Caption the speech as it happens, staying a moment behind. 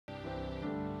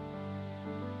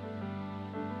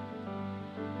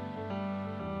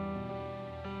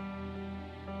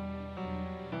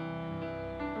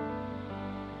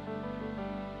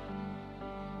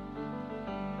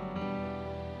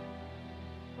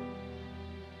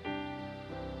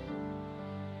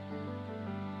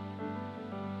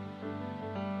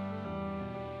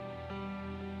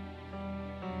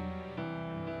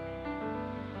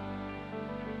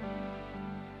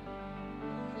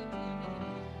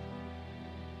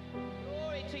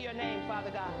your name,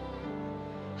 Father God.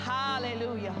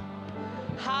 Hallelujah.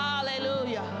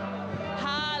 Hallelujah.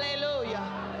 Hallelujah.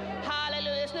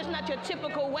 Hallelujah. This is not your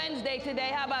typical Wednesday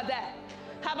today. How about that?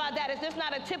 How about that? This is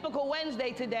not a typical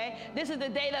Wednesday today. This is the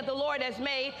day that the Lord has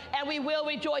made, and we will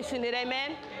rejoice in it.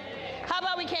 Amen? How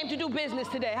about we came to do business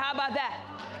today? How about that?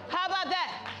 How about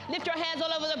that? Lift your hands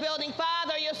all over the building.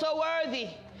 Father, you're so worthy.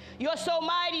 You're so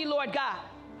mighty, Lord God.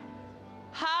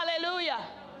 Hallelujah.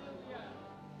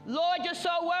 Lord, you're so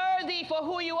worthy for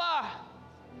who you are.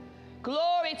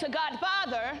 Glory to God.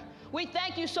 Father, we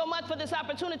thank you so much for this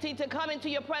opportunity to come into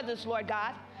your presence, Lord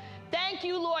God. Thank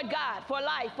you, Lord God, for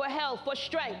life, for health, for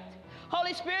strength.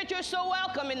 Holy Spirit, you're so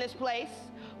welcome in this place.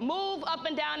 Move up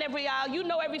and down every aisle. You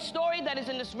know every story that is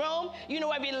in this room. You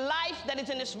know every life that is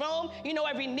in this room. You know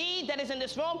every need that is in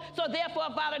this room. So therefore,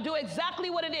 Father, do exactly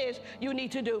what it is you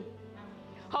need to do.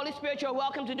 Holy Spirit, you're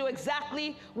welcome to do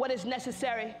exactly what is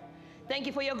necessary. Thank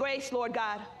you for your grace, Lord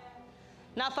God.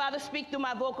 Now, Father, speak through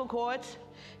my vocal cords.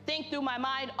 Think through my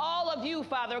mind, all of you,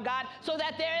 Father God, so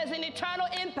that there is an eternal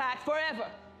impact forever.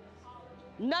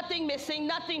 Nothing missing,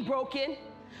 nothing broken,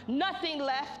 nothing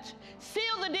left.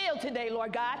 Seal the deal today,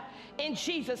 Lord God. In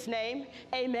Jesus' name,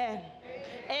 amen.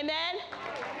 Amen.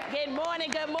 Good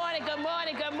morning, good morning, good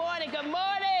morning, good morning, good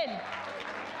morning.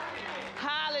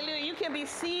 Hallelujah. You can be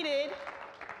seated.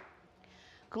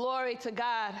 Glory to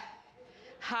God.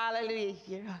 Hallelujah.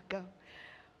 Here I go.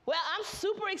 Well, I'm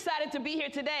super excited to be here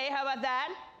today. How about that?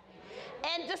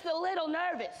 And just a little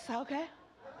nervous, okay?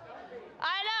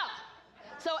 I know.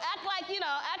 So act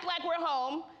like we're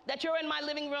home, that you're in my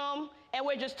living room, and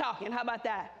we're just talking. How about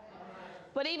that?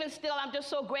 But even still, I'm just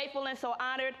so grateful and so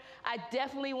honored. I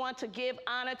definitely want to give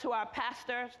honor to our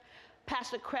pastors,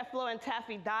 Pastor Creflo and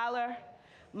Taffy Dollar.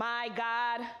 My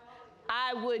God,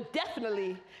 I would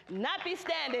definitely not be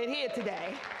standing here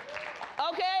today.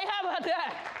 Okay, how about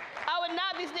that? I would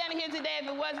not be standing here today if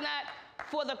it was not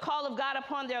for the call of God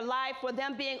upon their life, for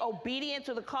them being obedient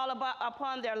to the call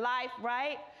upon their life,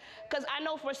 right? Because I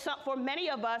know for many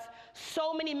of us,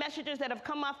 so many messages that have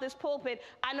come off this pulpit,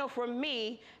 I know for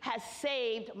me, has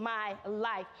saved my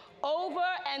life over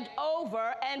and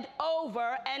over and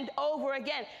over and over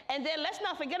again. And then let's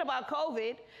not forget about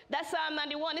COVID. That Psalm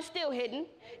 91 is still hitting.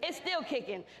 It's still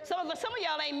kicking. Some of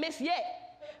y'all ain't missed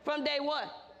yet from day one.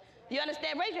 You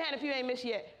understand? Raise your hand if you ain't missed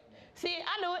yet. See,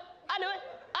 I knew it.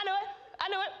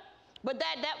 But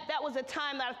that was a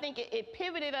time that I think it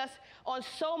pivoted us on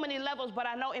so many levels, but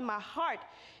I know in my heart,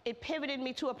 it pivoted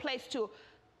me to a place to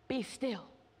be still.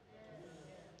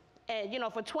 And,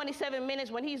 for 27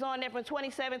 minutes, when he's on there for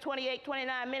 27, 28,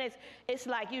 29 minutes, it's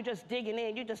like you just digging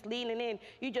in, you just leaning in,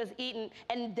 you just eating,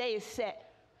 and the day is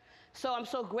set. So I'm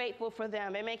so grateful for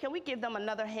them. Amen. Can we give them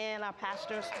another hand, our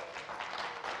pastors?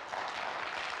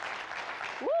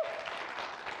 Woo!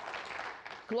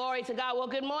 Glory to God. Well,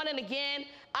 good morning again.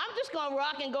 I'm just going to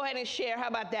rock and go ahead and share. How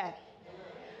about that?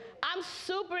 I'm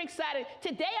super excited.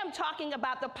 Today I'm talking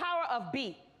about the power of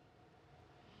be.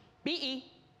 B-E.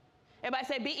 Everybody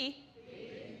say B-E.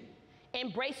 B-E.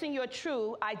 Embracing your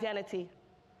true identity.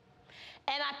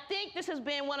 And I think this has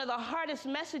been one of the hardest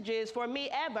messages for me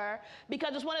ever,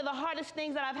 because it's one of the hardest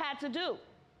things that I've had to do.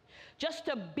 Just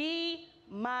to be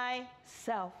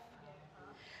myself.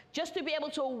 Just to be able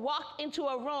to walk into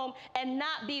a room and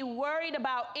not be worried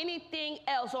about anything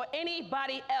else or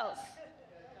anybody else,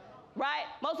 right?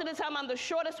 Most of the time, I'm the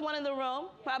shortest one in the room.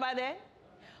 How about that?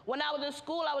 When I was in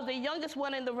school, I was the youngest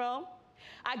one in the room.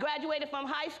 I graduated from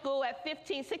high school at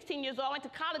 15, 16 years old. I went to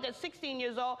college at 16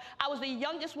 years old. I was the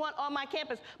youngest one on my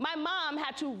campus. My mom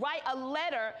had to write a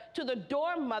letter to the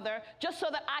dorm mother just so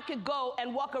that I could go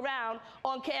and walk around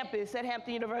on campus at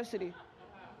Hampton University.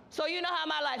 So you know how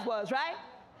my life was, right?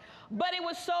 But it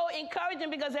was so encouraging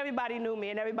because everybody knew me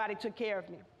and everybody took care of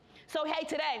me. So hey,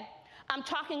 today, I'm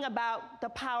talking about the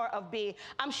power of being.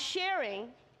 I'm sharing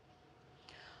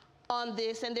on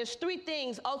this, and there's three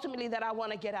things ultimately that I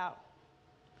want to get out.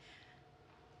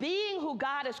 Being who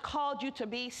God has called you to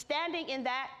be, standing in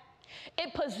that,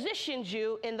 it positions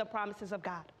you in the promises of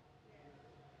God.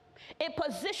 It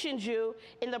positions you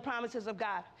in the promises of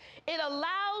God. It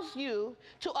allows you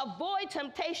to avoid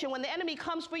temptation when the enemy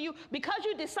comes for you, because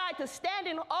you decide to stand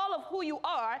in all of who you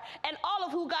are and all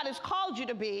of who God has called you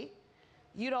to be.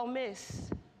 You don't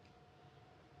miss.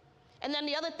 And then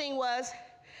the other thing was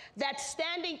that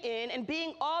standing in and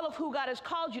being all of who God has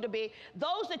called you to be,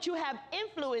 those that you have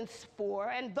influence for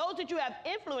and those that you have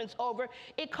influence over,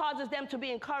 it causes them to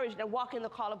be encouraged and walk in the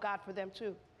call of God for them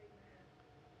too.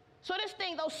 So this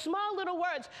thing, those small little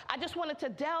words, I just wanted to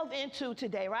delve into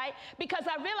today, right? Because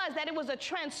I realized that it was a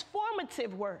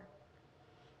transformative word.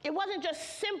 It wasn't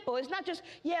just simple. It's not just,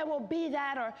 yeah, well, be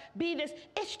that or be this.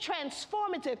 It's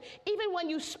transformative, even when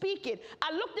you speak it.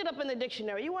 I looked it up in the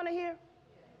dictionary. You want to hear?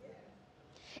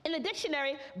 In the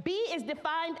dictionary, be is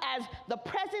defined as the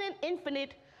present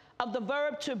infinite of the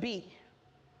verb to be,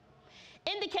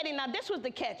 indicating, now this was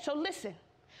the catch, so listen.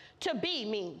 To be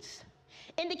means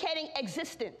indicating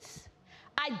existence,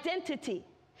 identity,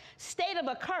 state of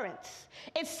occurrence.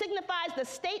 It signifies the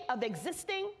state of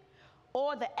existing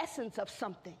or the essence of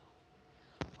something.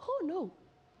 Who knew?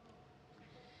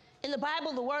 In the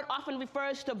Bible, the word often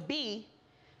refers to be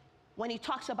when he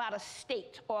talks about a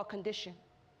state or a condition.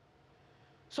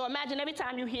 So imagine every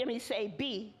time you hear me say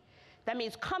be, that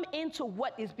means come into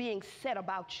what is being said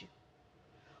about you.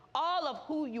 All of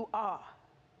who you are.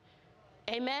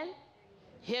 Amen?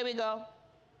 Here we go.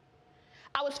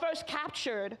 I was first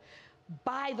captured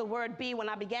by the word be when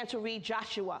I began to read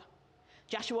Joshua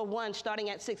 1, starting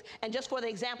at 6. And just for the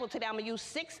example today, I'm going to use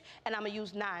 6 and I'm going to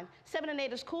use 9. 7 and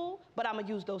 8 is cool, but I'm going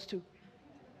to use those two.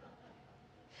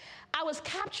 I was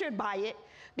captured by it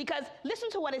because listen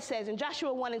to what it says in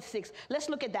Joshua 1 and 6. Let's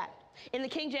look at that. In the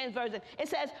King James Version, it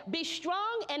says, be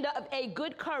strong and of a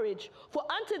good courage, for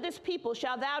unto this people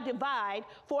shalt thou divide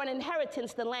for an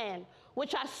inheritance the land,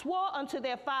 which I swore unto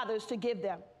their fathers to give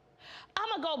them. I'm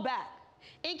going to go back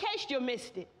in case you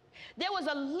missed it. There was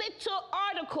a little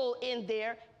article in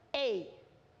there, A.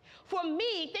 For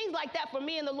me, things like that, for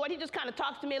me and the Lord, he just kind of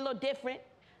talks to me a little different.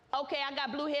 Okay, I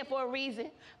got blue hair for a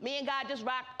reason. Me and God just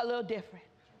rock a little different.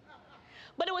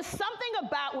 But it was something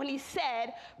about when he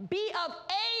said, be of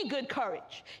a good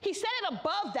courage. He said it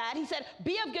above that. He said,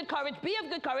 be of good courage, be of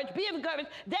good courage, be of good courage.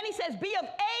 Then he says, be of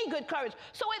a good courage.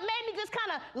 So it made me just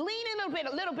kind of lean in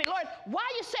a little bit. Lord, why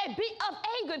you say be of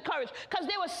a good courage? Because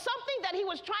there was something that he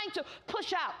was trying to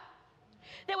push out.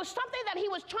 There was something that he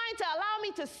was trying to allow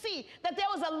me to see, that there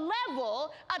was a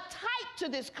level, a type to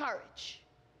this courage.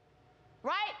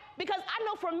 Right? Because I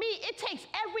know for me, it takes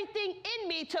everything in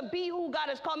me to be who God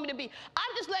has called me to be.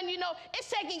 I'm just letting you know, it's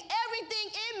taking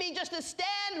everything in me just to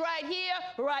stand right here,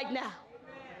 right now.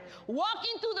 Amen.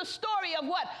 Walking through the story of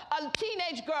what? A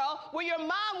teenage girl where your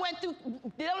mom went through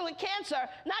dealing with cancer,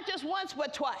 not just once,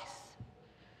 but twice.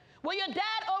 Where your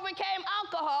dad overcame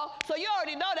alcohol, so you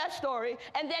already know that story,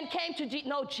 and then came to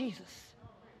know Jesus.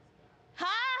 Huh?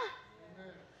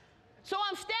 So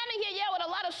I'm standing here, yeah, with a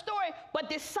lot of story, but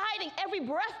deciding every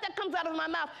breath that comes out of my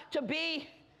mouth to be,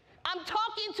 I'm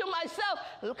talking to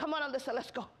myself. Come on, Alyssa,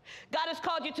 let's go. God has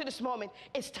called you to this moment.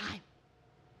 It's time.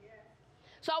 Yes.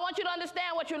 So I want you to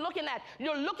understand what you're looking at.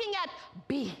 You're looking at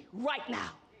be right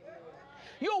now.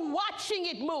 You're watching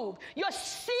it move. You're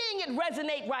seeing it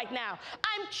resonate right now.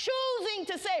 I'm choosing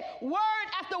to say word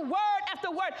after word after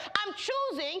word. I'm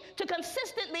choosing to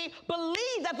consistently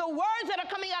believe that the words that are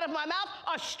coming out of my mouth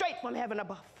are straight from heaven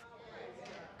above.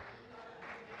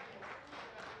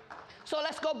 So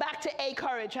let's go back to a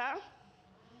courage, huh?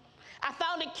 I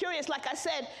found it curious, like I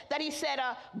said, that he said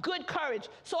good courage.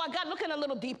 So I got looking a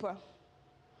little deeper.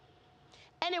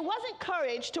 And it wasn't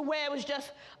courage to where it was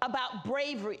just about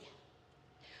bravery,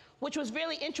 which was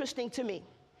really interesting to me.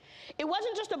 It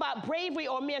wasn't just about bravery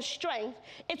or mere strength.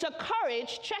 It's a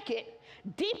courage, check it,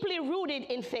 deeply rooted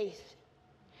in faith.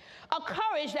 A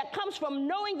courage that comes from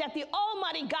knowing that the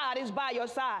Almighty God is by your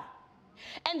side.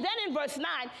 And then in verse 9,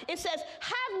 it says,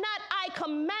 have not I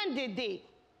commanded thee?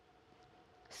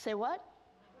 Say what?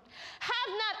 Have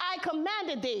not I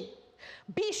commanded thee?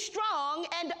 Be strong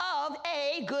and of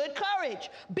a good courage.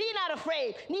 Be not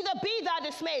afraid, neither be thou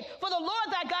dismayed, for the Lord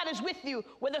thy God is with you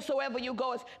whithersoever you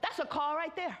goest. That's a call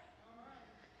right there.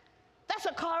 That's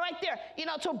a call right there. You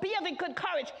know, to be of a good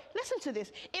courage. Listen to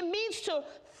this. It means to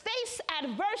face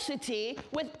adversity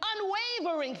with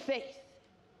unwavering faith,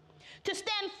 to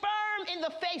stand firm in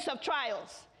the face of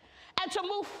trials, and to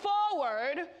move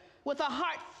forward with a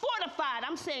heart fortified.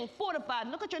 I'm saying fortified.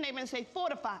 Look at your neighbor and say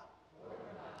fortified.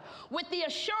 With the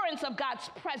assurance of God's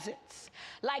presence.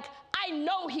 Like, I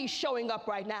know he's showing up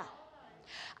right now.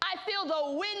 I feel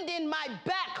the wind in my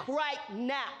back right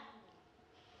now.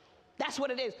 That's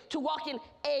what it is, to walk in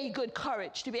a good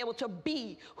courage, to be able to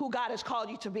be who God has called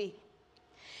you to be.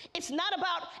 It's not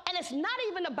about, and it's not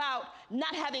even about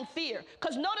not having fear.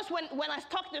 Because notice when I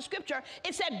talked in the scripture,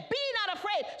 it said, be not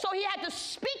afraid. So he had to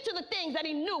speak to the things that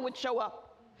he knew would show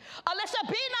up.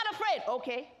 Alyssa, be not afraid.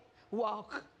 Okay,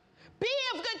 walk. Be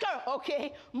of good courage.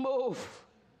 Okay, move.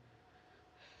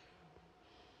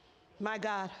 My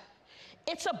God,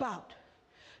 it's about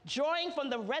drawing from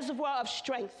the reservoir of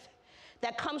strength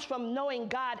that comes from knowing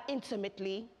God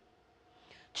intimately,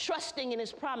 trusting in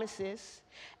his promises,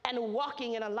 and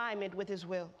walking in alignment with his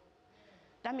will.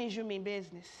 That means you mean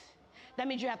business. That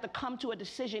means you have to come to a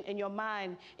decision in your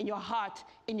mind, in your heart,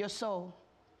 in your soul.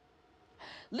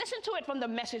 Listen to it from the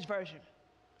Message version.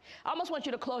 I almost want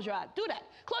you to close your eyes. Do that.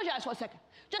 Close your eyes for a second.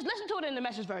 Just listen to it in the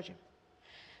Message version.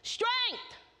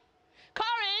 Strength,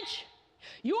 courage.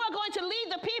 You are going to lead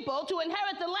the people to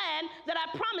inherit the land that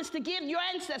I promised to give your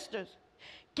ancestors.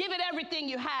 Give it everything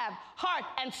you have, heart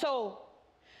and soul.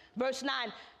 Verse 9,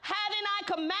 haven't I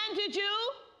commanded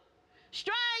you?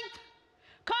 Strength,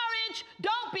 courage,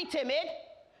 don't be timid.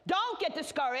 Don't get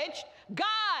discouraged.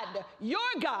 God, your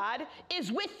God,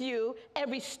 is with you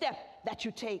every step that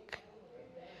you take.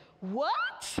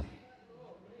 What?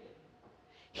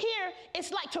 Here,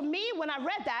 it's like, to me, when I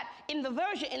read that in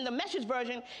the Message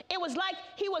version, it was like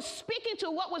he was speaking to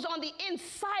what was on the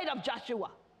inside of Joshua.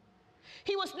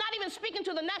 He was not even speaking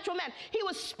to the natural man. He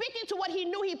was speaking to what he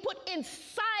knew he put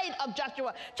inside of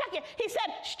Joshua. Check it. He said,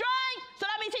 strength. So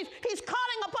that means he's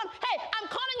calling upon, hey, I'm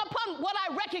calling upon what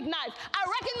I recognize. I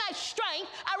recognize strength.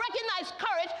 I recognize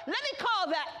courage. Let me call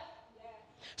that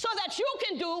so that you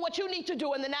can do what you need to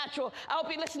do in the natural. I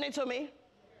hope you're listening to me.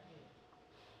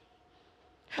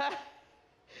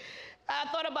 I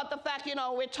thought about the fact,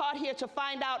 we're taught here to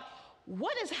find out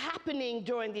what is happening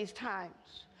during these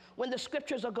times when the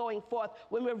scriptures are going forth,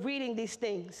 when we're reading these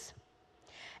things.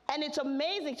 And it's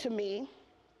amazing to me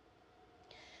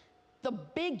the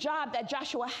big job that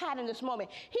Joshua had in this moment.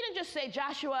 He didn't just say,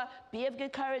 Joshua, be of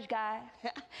good courage, guy.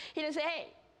 He didn't say, hey,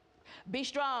 be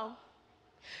strong.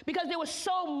 Because there was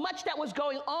so much that was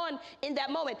going on in that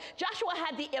moment. Joshua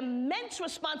had the immense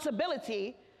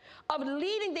responsibility of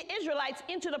leading the Israelites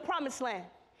into the promised land.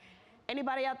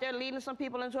 Anybody out there leading some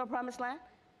people into a promised land?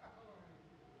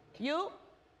 You?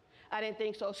 I didn't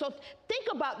think so. So think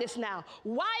about this now.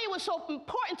 Why it was so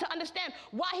important to understand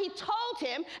why he told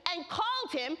him and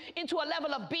called him into a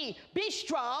level of be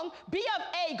strong, be of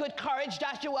a good courage,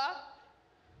 Joshua.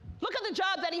 Look at the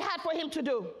job that he had for him to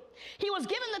do. He was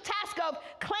given the task of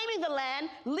claiming the land,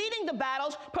 leading the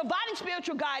battles, providing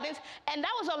spiritual guidance, and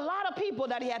that was a lot of people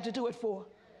that he had to do it for.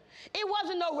 It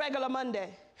wasn't no regular Monday.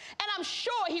 And I'm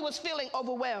sure he was feeling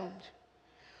overwhelmed,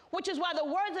 which is why the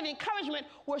words of encouragement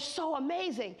were so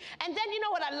amazing. And then you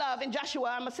know what I love in Joshua?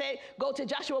 I'm going to say, go to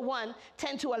Joshua 1,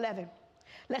 10 to 11.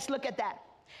 Let's look at that.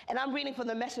 And I'm reading from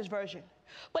the Message version.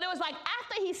 But it was like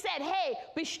after he said, hey,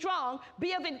 be strong,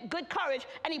 be of good courage,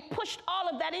 and he pushed all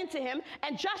of that into him,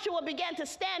 and Joshua began to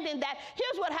stand in that.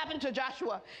 Here's what happened to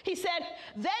Joshua. He said,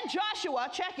 then Joshua,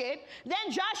 check it,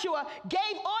 then Joshua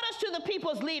gave orders to the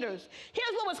people's leaders.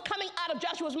 Here's what was coming out of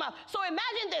Joshua's mouth. So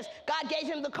imagine this. God gave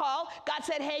him the call. God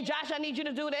said, hey, Josh, I need you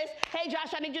to do this. Hey,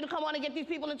 Josh, I need you to come on and get these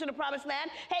people into the promised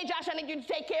land. Hey, Josh, I need you to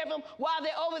take care of them while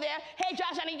they're over there. Hey,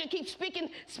 Josh, I need you to keep speaking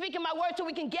my word so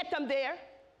we can get them there.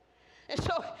 And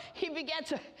so he began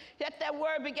to, that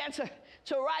word began to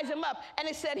rise him up. And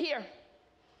it said here,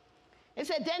 it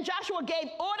said, then Joshua gave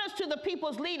orders to the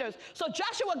people's leaders. So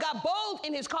Joshua got bold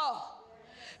in his call.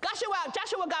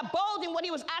 Joshua got bold in what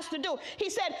he was asked to do. He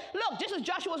said, look, this is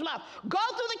Joshua's mouth. Go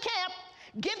through the camp,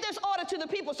 give this order to the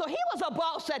people. So he was a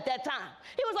boss at that time.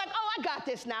 He was like, oh, I got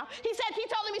this now. He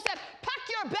told him, pack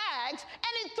your bags,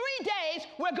 and in 3 days,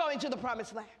 we're going to the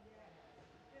promised land.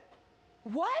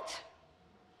 What?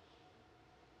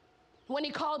 When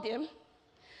he called him,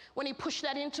 when he pushed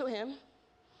that into him,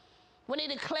 when he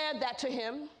declared that to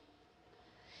him,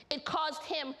 it caused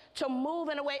him to move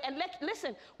in a way. And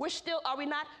listen, are we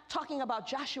not talking about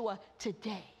Joshua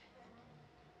today?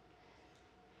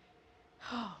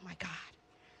 Oh my God.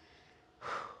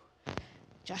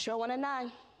 Joshua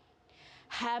 1:9.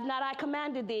 Have not I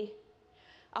commanded thee?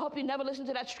 I hope you never listen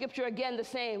to that scripture again the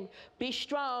same. Be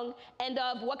strong and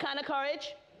of what kind of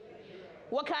courage?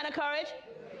 What kind of courage?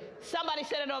 Somebody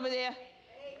said it over there.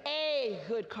 A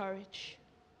good courage.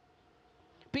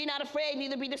 Be not afraid,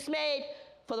 neither be dismayed,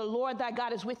 for the Lord thy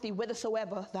God is with thee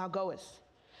whithersoever thou goest.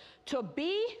 To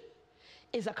be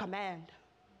is a command.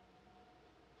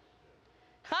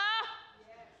 Huh?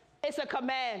 It's a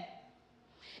command.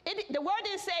 The word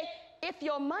didn't say, if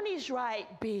your money's right,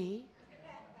 be.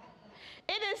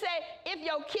 It didn't say, if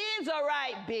your kids are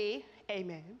right, be.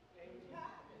 Amen.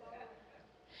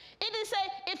 It didn't say,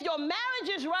 if your marriage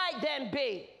is right, then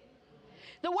be.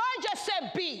 The word just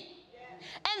said be.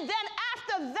 And then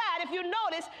after that, if you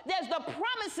notice, there's the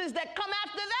promises that come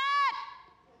after that.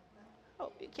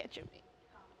 Oh, you're catching me.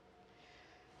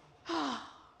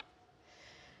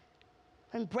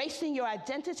 Embracing your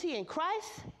identity in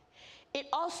Christ, it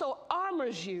also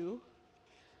armors you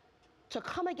to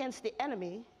come against the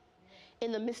enemy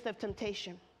in the midst of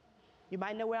temptation. You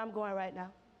might know where I'm going right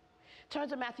now. Turn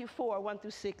to Matthew 4, 1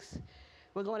 through 6.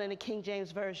 We're going in the King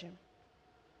James Version.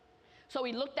 So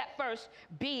we looked at first,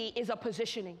 be is a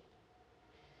positioning.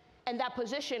 And that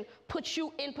position puts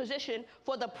you in position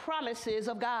for the promises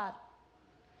of God.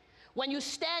 When you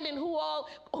stand in who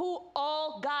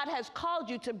all God has called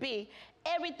you to be,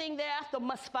 everything thereafter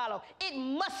must follow. It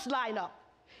must line up.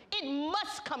 It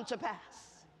must come to pass.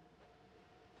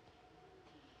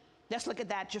 Let's look at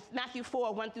that. Matthew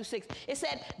 4, 1 through 6. It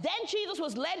said, then Jesus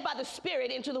was led by the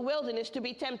Spirit into the wilderness to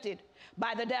be tempted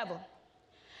by the devil.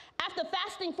 After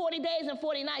fasting 40 days and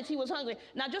 40 nights, he was hungry.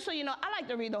 Now, just so you know, I like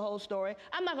to read the whole story.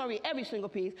 I'm not going to read every single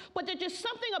piece. But there's just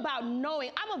something about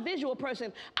knowing. I'm a visual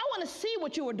person. I want to see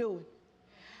what you were doing.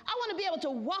 I want to be able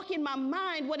to walk in my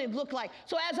mind what it looked like.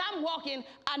 So as I'm walking,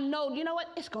 I know, you know what?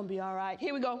 It's going to be all right.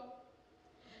 Here we go.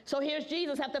 So here's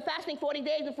Jesus. After fasting 40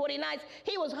 days and 40 nights,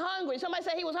 he was hungry. Somebody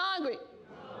say he was hungry.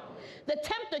 The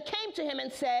tempter came to him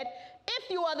and said, if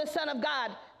you are the Son of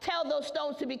God, tell those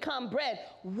stones to become bread.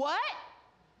 What?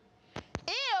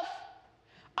 If?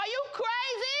 Are you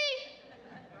crazy?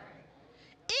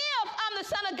 If I'm the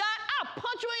Son of God, I'll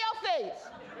punch you in your face.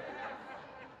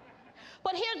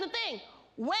 But here's the thing.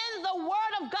 When the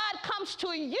word of God comes to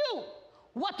you,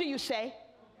 what do you say?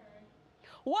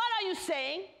 What are you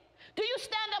saying? Do you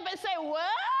stand up and say, what?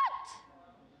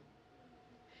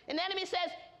 And the enemy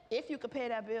says, if you could pay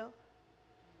that bill,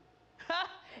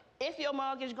 if your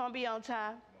mortgage is going to be on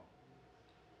time,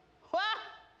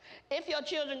 if your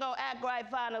children going to act right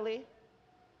finally.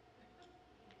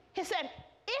 He said,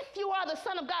 if you are the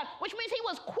Son of God, which means he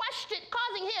was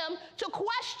causing him to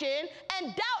question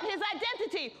and doubt his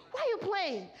identity. Why are you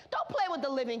playing? Don't play with the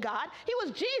living God. He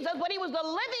was Jesus, but he was the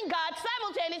living God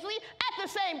simultaneously at the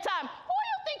same time. Who do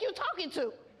you think you're talking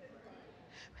to?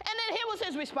 And then here was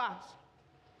his response.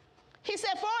 He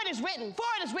said, for it is written. For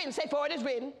it is written. Say, for it is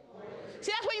written.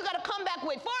 See, that's what you got to come back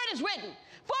with. For it is written.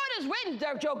 For it is written,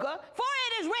 Dirk Joker. For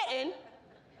it is written.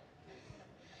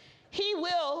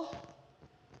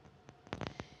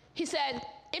 He said,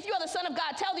 if you are the Son of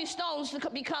God, tell these stones to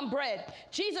become bread.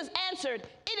 Jesus answered,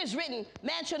 it is written,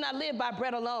 man shall not live by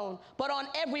bread alone, but on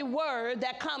every word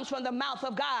that comes from the mouth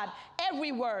of God.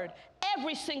 Every word,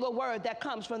 every single word that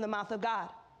comes from the mouth of God.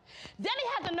 Then he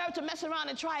had the nerve to mess around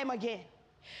and try him again.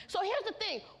 So here's the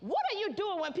thing. What are you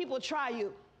doing when people try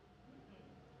you?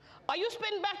 Are you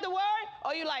spitting back the word?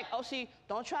 Or are you like, oh, see,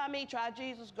 don't try me, try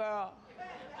Jesus, girl.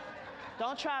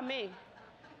 Don't try me.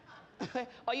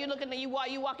 Or you looking at you while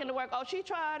you walk into work, oh, she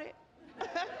tried it.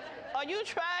 Oh, you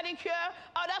tried it, girl.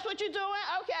 Oh, that's what you're doing?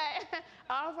 Okay.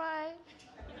 All right.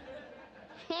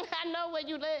 I know where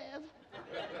you live.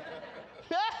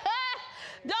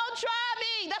 Don't try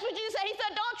me. That's what Jesus said. He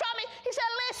said, don't try me. He said,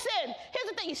 listen. Here's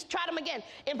the thing. He tried him again.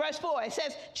 In verse 4, it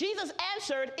says, Jesus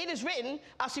answered, it is written,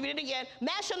 I'll read it again,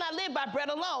 man shall not live by bread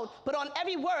alone, but on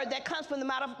every word that comes from the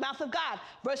mouth of God.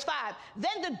 Verse 5,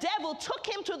 then the devil took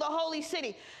him to the holy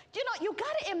city. You know, you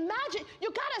got to imagine,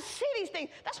 you got to see these things.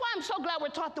 That's why I'm so glad we're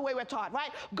taught the way we're taught, right?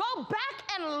 Go back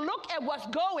and look at what's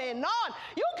going on.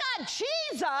 You got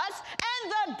Jesus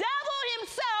and the devil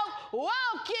himself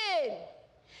walking.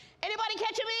 Anybody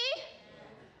catching me?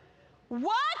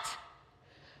 What?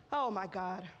 Oh, my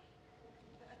God.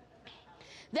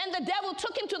 Then the devil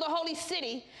took him to the holy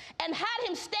city and had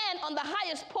him stand on the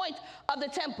highest point of the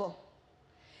temple.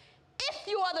 If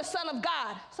you are the Son of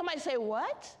God, somebody say,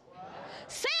 what?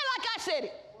 Say it like I said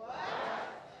it. What?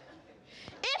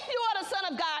 If you are the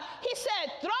Son of God, he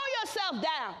said, throw yourself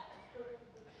down.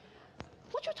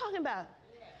 What you talking about?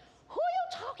 Who are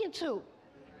you talking to?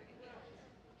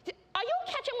 Are you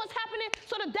catching what's happening?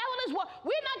 So the devil is walking.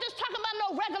 We're not just talking about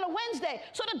no regular Wednesday.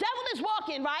 So the devil is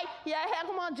walking, right? Yeah,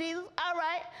 come on, Jesus. All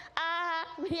right.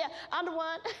 Yeah, I'm the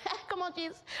one. Come on,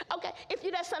 Jesus. Okay, if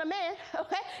you're that Son of Man,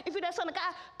 okay, if you're that Son of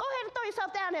God, go ahead and throw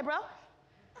yourself down there, bro.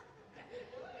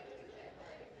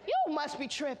 You must be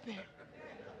tripping.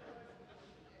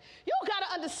 You got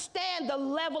to understand the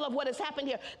level of what has happened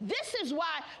here. This is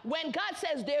why when God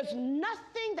says there's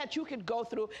nothing that you could go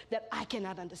through that I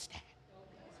cannot understand.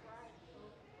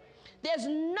 There's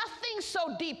nothing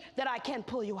so deep that I can't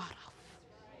pull you out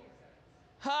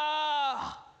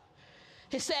of.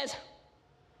 He says,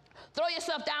 throw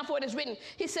yourself down, for it is written.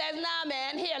 He says, nah,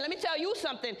 man, here, let me tell you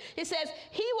something. He says,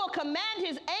 he will command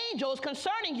his angels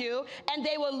concerning you, and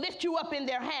they will lift you up in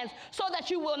their hands so that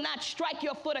you will not strike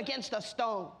your foot against a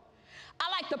stone.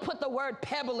 I like to put the word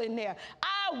pebble in there.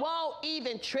 I won't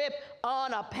even trip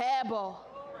on a pebble.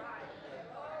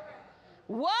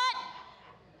 What?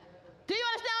 Do you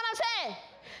understand what I'm saying?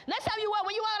 Next time you walk,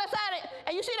 when you walk outside it,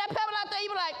 and you see that pebble out there, you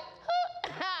be like,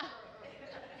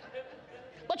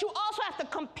 But you also have to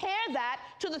compare that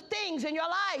to the things in your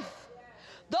life.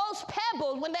 Those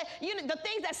pebbles, when the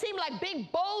things that seem like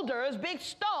big boulders, big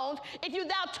stones, if you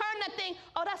now turn that thing,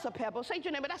 oh, that's a pebble. Say to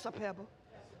your neighbor, that's a pebble.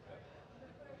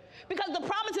 because the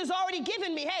promise is already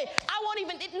given me. Hey,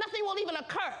 nothing will even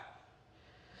occur.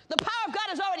 The power of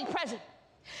God is already present.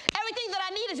 Everything that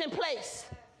I need is in place.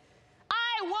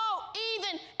 I won't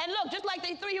even, and look, just like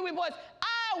the 3 Hebrew boys,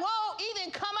 I won't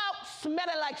even come out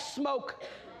smelling like smoke.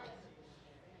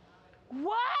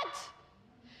 What?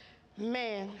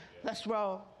 Man, let's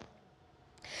roll.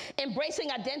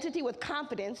 Embracing identity with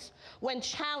confidence when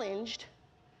challenged.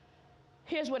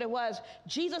 Here's what it was.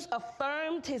 Jesus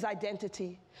affirmed his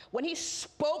identity. When he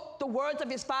spoke the words of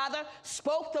his Father,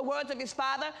 spoke the words of his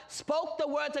Father, spoke the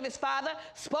words of his Father,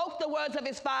 spoke the words of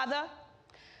his Father,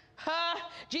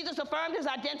 Jesus affirmed his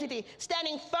identity,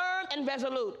 standing firm and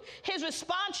resolute. His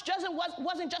response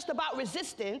wasn't just about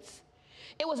resistance.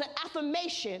 It was an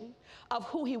affirmation of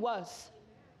who he was,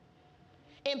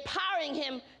 empowering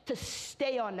him to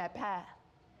stay on that path.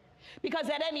 Because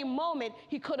at any moment,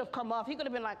 he could have come off. He could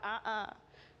have been like,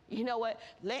 you know what?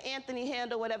 Let Anthony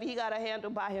handle whatever he got to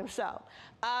handle by himself.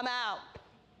 I'm out.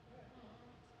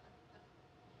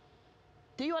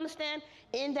 Do you understand?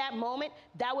 In that moment,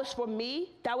 that was for me.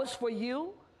 That was for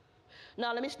you.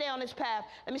 Now, let me stay on this path.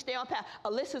 Let me stay on path.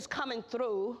 Alyssa's coming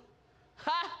through.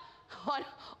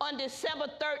 On December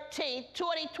 13th,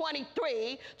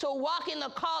 2023, to walk in the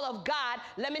call of God.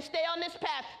 Let me stay on this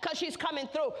path because she's coming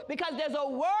through. Because there's a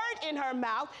word in her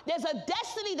mouth. There's a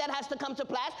destiny that has to come to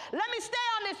pass. Let me stay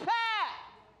on this path.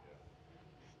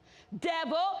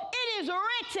 Devil, it is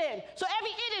written. So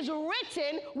every it is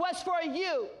written was for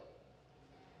you,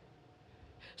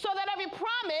 so that every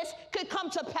promise could come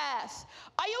to pass.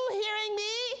 Are you hearing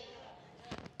me?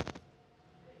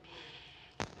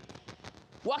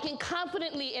 Walking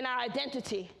confidently in our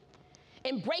identity,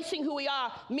 embracing who we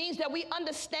are, means that we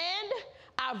understand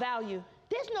our value.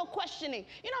 There's no questioning.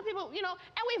 People,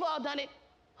 and we've all done it.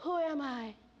 Who am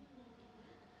I?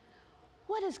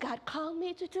 What has God called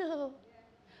me to do?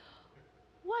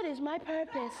 What is my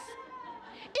purpose?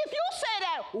 If you say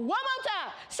that one more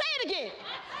time, say it again.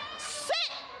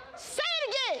 Say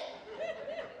it again.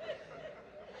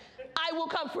 I will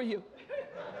come for you.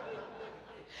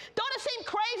 Don't it seem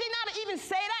crazy now to even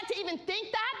say that, to even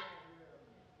think that?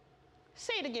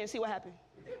 Say it again, see what happens.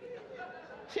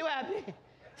 See what happens.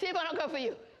 See if I don't come for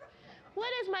you. What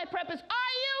is my purpose?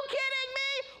 Are you kidding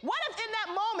me? What if in that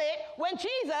moment when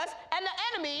Jesus and the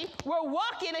enemy were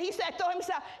walking and he said, throw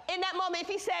himself, in that moment if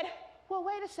he said, well,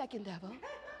 wait a second, devil.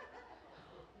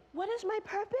 What is my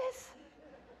purpose?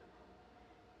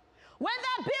 When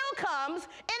that bill comes, in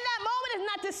that moment is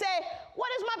not to say, what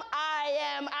is my,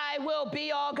 I will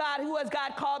be all God, who has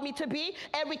God called me to be.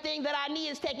 Everything that I need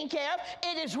is taken care of.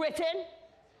 It is written.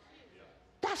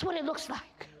 That's what it looks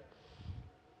like.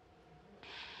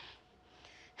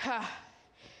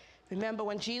 Remember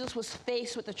when Jesus was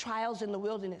faced with the trials in the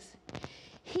wilderness,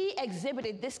 he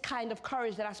exhibited this kind of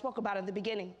courage that I spoke about at the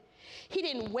beginning. He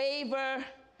didn't waver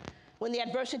when the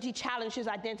adversity challenged his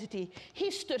identity.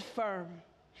 He stood firm,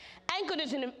 anchored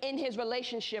in his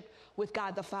relationship with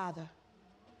God the Father.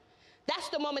 That's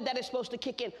the moment that is supposed to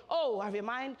kick in. Oh, I'm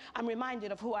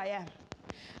reminded of who I am.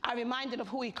 I'm reminded of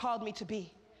who he called me to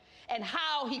be and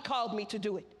how he called me to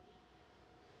do it.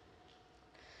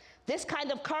 This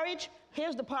kind of courage,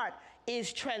 here's the part,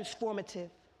 is transformative.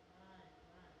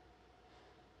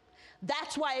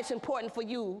 That's why it's important for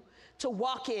you to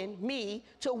walk in,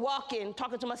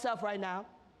 talking to myself right now.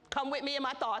 Come with me in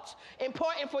my thoughts.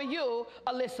 Important for you,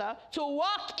 Alyssa, to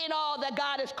walk in all that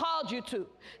God has called you to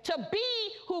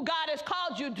be who God has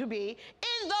called you to be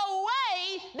in the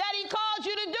way that he called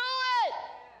you to do it.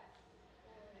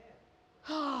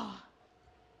 Oh.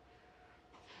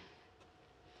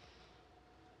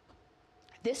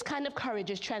 This kind of courage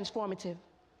is transformative.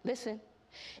 Listen,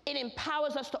 it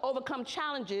empowers us to overcome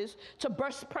challenges, to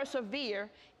persevere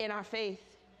in our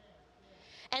faith,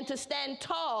 and to stand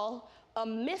tall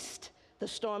amidst the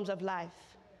storms of life.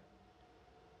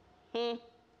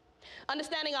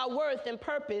 Understanding our worth and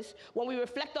purpose, when we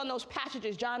reflect on those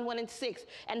passages, John 1:6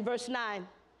 and verse 9,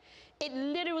 it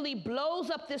literally blows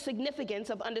up the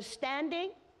significance of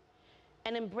understanding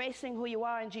and embracing who you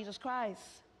are in Jesus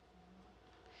Christ.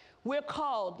 We're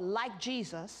called, like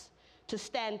Jesus, to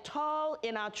stand tall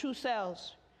in our true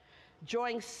selves,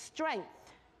 drawing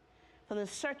strength from the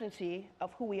certainty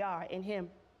of who we are in him.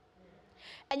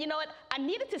 And you know what? I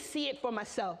needed to see it for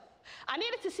myself. I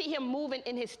needed to see him moving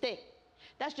in his thing.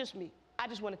 That's just me. I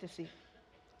just wanted to see.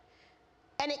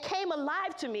 And it came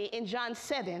alive to me in John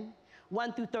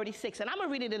 7:1-36. And I'm going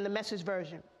to read it in the Message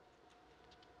version.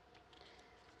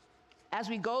 As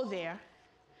we go there,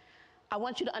 I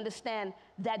want you to understand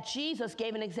that Jesus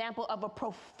gave an example of a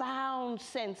profound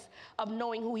sense of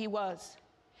knowing who he was.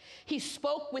 He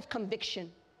spoke with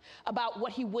conviction about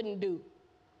what he wouldn't do.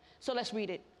 So let's read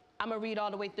it. I'm going to read all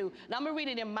the way through. Now I'm going to read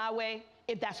it in my way,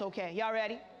 if that's okay. Y'all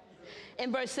ready?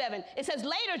 In verse 7, it says,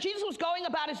 later Jesus was going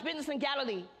about his business in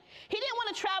Galilee. He didn't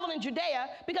want to travel in Judea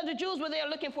because the Jews were there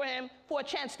looking for him for a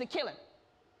chance to kill him.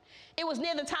 It was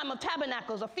near the time of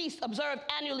Tabernacles, a feast observed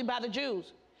annually by the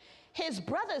Jews. His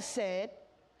brothers said,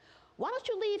 why don't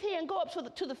you leave here and go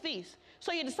up to the feast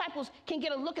so your disciples can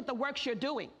get a look at the works you're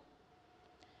doing?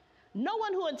 No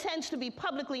one who intends to be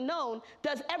publicly known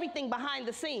does everything behind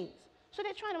the scenes. So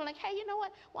they're trying to be like, hey, you know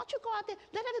what? Why don't you go out there?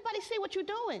 Let everybody see what you're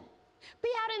doing. Be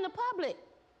out in the public.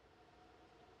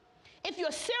 If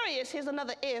you're serious, here's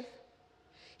another if.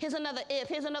 Here's another if.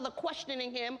 Here's another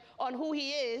questioning him on who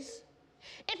he is.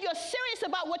 If you're serious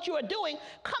about what you are doing,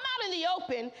 come out in the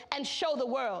open and show the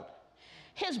world.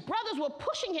 His brothers were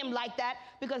pushing him like that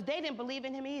because they didn't believe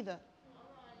in him either.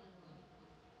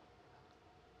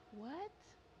 What?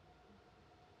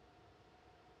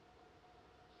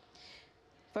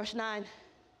 Verse 9.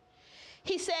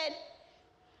 He said,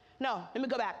 no, let me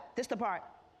go back. This the part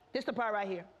right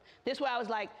here. This where I was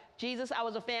like, Jesus, I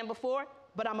was a fan before,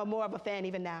 but I'm more of a fan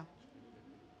even now.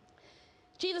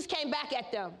 Jesus came back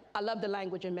at them. I love the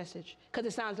language and message because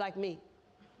it sounds like me.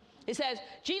 It says,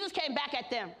 Jesus came back at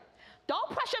them. Don't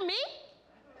pressure me.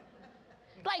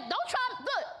 Like, don't try,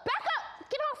 look, back up,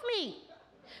 get off me.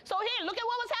 So here, look at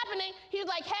what was happening. He was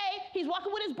like, hey, he's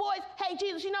walking with his boys. Hey,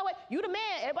 Jesus, you know what? You the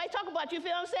man. Everybody talk about you,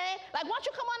 feel what I'm saying? Like, why don't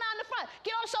you come on out in the front?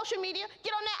 Get on social media.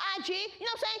 Get on that IG. You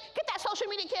know what I'm saying? Get that social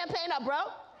media campaign up, bro.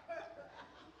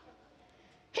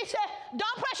 He said,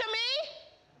 don't pressure me.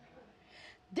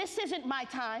 This isn't my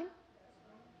time.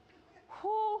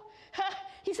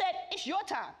 He said, it's your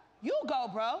time. You go,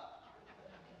 bro.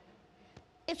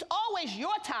 It's always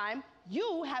your time.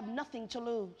 You have nothing to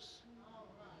lose.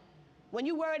 When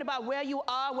you're worried about where you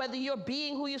are, whether you're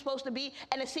being who you're supposed to be,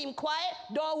 and it seems quiet,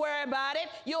 don't worry about it.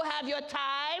 You'll have your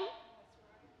time.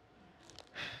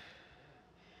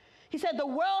 He said, the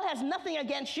world has nothing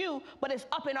against you, but it's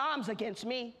up in arms against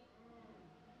me.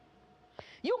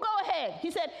 You go ahead. He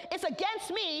said, it's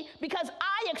against me because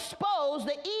I expose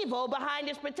the evil behind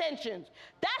his pretensions.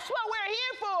 That's what we're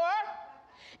here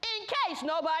for, in case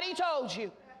nobody told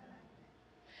you.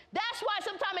 That's why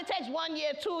sometimes it takes 1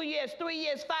 year, 2 years, 3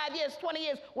 years, 5 years, 20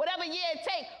 years, whatever year it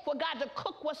takes for God to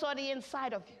cook what's on the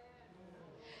inside of you.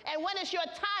 And when it's your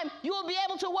time, you will be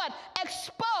able to what?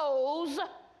 Expose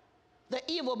the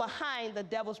evil behind the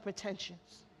devil's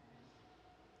pretensions.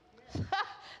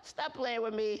 Stop playing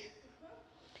with me.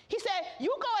 He said,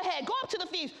 you go ahead, go up to the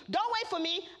feast. Don't wait for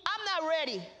me. I'm not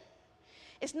ready.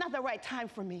 It's not the right time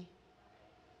for me.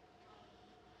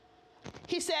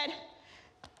 He said,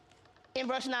 in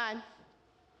verse 9,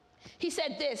 he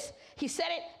said this. He said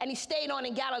it, and he stayed on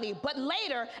in Galilee. But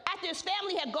later, after his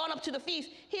family had gone up to the feast,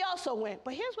 he also went.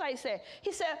 But here's what he said.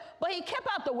 He said, but he kept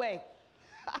out the way.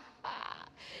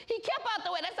 He kept out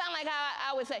the way. That sounds like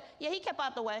how I would say, yeah, he kept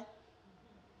out the way.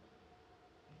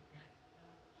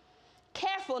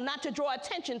 Careful not to draw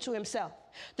attention to himself.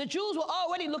 The Jews were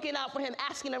already looking out for him,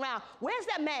 asking around, where's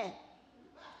that man?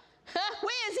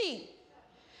 Where is he?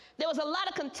 There was a lot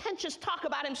of contentious talk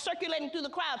about him circulating through the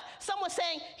crowds. Some were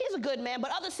saying, he's a good man,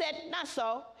 but others said, not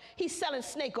so. He's selling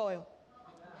snake oil.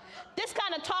 This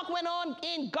kind of talk went on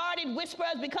in guarded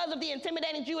whispers because of the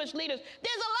intimidating Jewish leaders.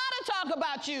 There's a lot of talk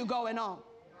about you going on.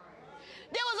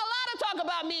 There was a lot of talk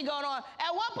about me going on.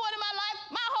 At one point in my life,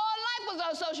 my whole life was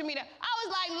on social media. I was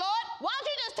like, Lord, why don't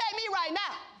you just take me right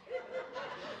now?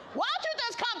 Why don't you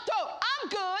just come through? I'm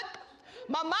good.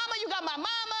 My mama, you got my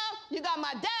mama. You got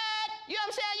my dad. You know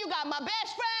what I'm saying? You got my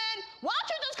best friend. Why don't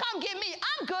you just come get me?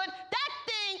 I'm good. That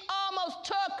thing almost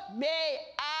took me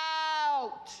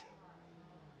out.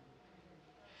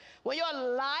 When your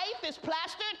life is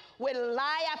plastered with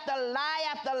lie after lie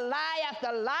after lie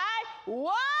after lie,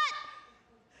 what?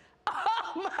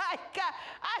 Oh my God.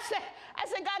 I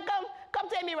said, God, come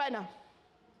take me right now.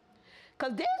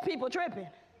 Because these people tripping.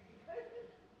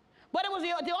 But it was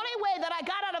the only way that I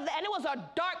got out of that, and it was a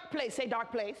dark place. Say dark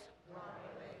place.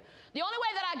 The only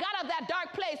way that I got out of that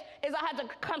dark place is I had to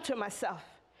come to myself.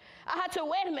 I had to,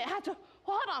 wait a minute,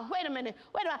 wait a minute.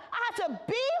 I had to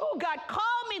be who God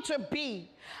called me to be.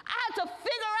 I had to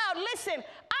figure out, listen,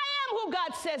 I am who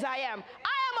God says I am.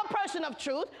 I am a person of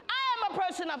truth. I am a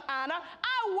person of honor.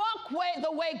 I walk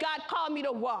the way God called me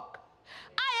to walk.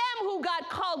 I am who God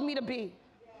called me to be.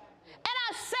 And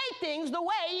I say things the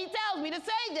way he tells me to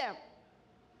say them.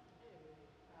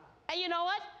 And you know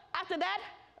what? After that,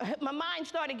 my mind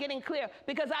started getting clear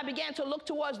because I began to look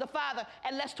towards the Father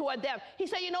and less toward them. He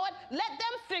said, you know what? Let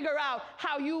them figure out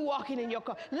how you walking in your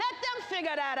car. Let them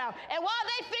figure that out. And while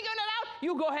they figuring it out,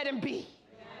 you go ahead and be.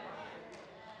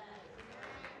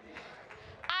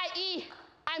 I i.e.,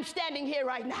 I'm standing here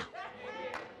right now.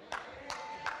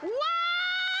 What?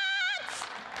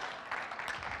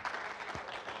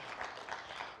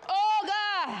 Oh,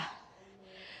 God.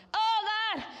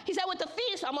 Oh, God. He said with the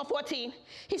feast, I'm on 14.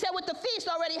 He said with the feast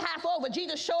already half over,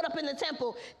 Jesus showed up in the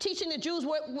temple, teaching the Jews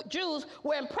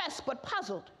were impressed but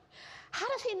puzzled. How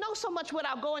does he know so much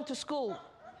without going to school?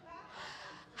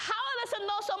 How does he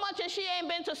know so much and she ain't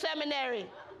been to seminary?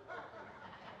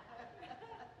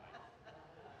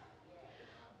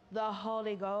 The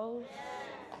Holy Ghost,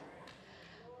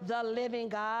 the living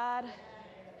God,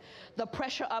 the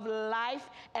pressure of life,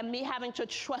 and me having to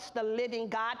trust the living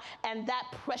God, and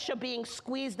that pressure being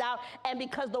squeezed out. And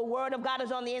because the word of God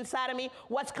is on the inside of me,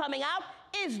 what's coming out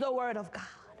is the word of God.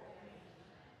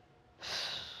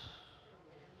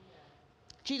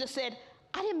 Jesus said,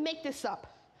 I didn't make this up.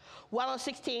 Well, on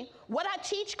 16, what I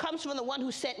teach comes from the one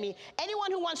who sent me. Anyone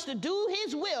who wants to do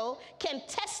his will can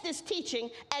test this teaching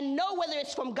and know whether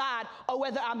it's from God or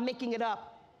whether I'm making it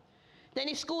up. Then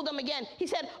he schooled them again. He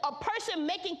said, a person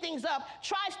making things up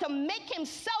tries to make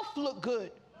himself look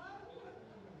good.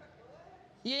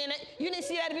 You didn't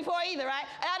see that before either, right?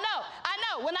 And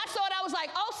I know. When I saw it, I was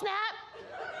like, oh, snap.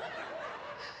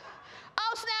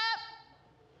 Oh, snap.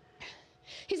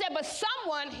 He said, but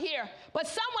someone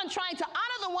trying to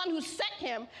honor the one who sent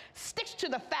him sticks to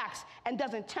the facts and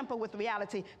doesn't tamper with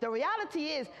reality. The reality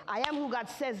is, I am who God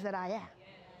says that I am.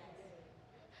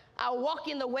 I walk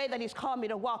in the way that he's called me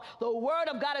to walk. The word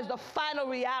of God is the final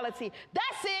reality.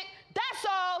 That's it. That's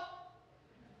all.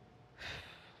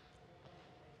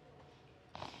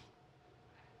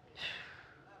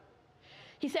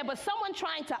 He said, but someone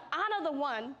trying to honor the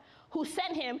one who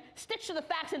sent him sticks to the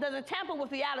facts and doesn't tamper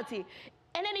with reality.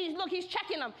 And then he's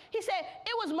checking them. He said,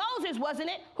 it was Moses, wasn't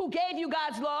it, who gave you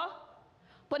God's law?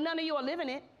 But none of you are living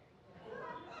it.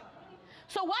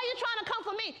 So why are you trying to come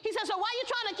for me? He said, so why are you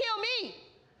trying to kill me?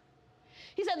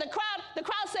 He said, the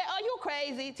crowd said, oh, you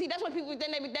crazy. See, that's when people,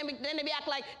 then they be act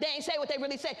like they ain't say what they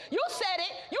really say. You said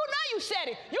it. You know you said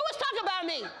it. You was talking about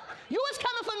me. You was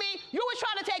coming for me. You was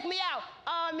trying to take me out.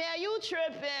 Oh, man, you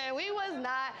tripping. We was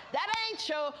not. That ain't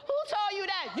true. Who told you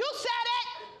that? You said it.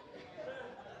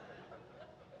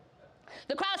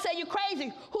 The crowd said, you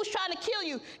crazy. Who's trying to kill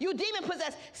you? You demon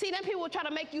possessed. See, then people will try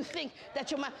to make you think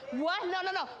that you're what?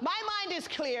 No. My mind is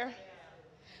clear.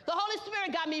 The Holy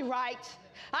Spirit got me right.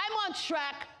 I'm on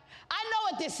track. I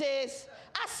know what this is.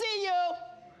 I see you.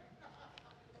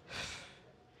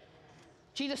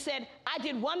 Jesus said, I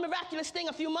did one miraculous thing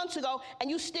a few months ago, and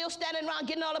you still standing around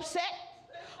getting all upset,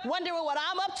 wondering what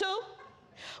I'm up to?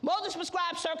 Moses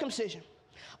prescribed circumcision.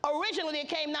 Originally, it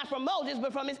came not from Moses,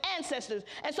 but from his ancestors.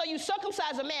 And so you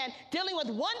circumcise a man dealing with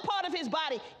one part of his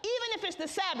body, even if it's the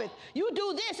Sabbath. You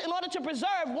do this in order to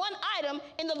preserve one item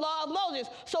in the law of Moses.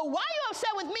 So why are you upset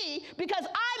with me? Because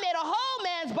I made a whole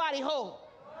man's body whole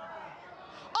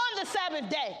on the Sabbath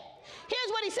day.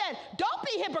 Here's what he said. Don't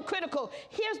be hypocritical.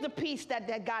 Here's the piece that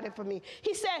got it for me.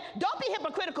 He said, don't be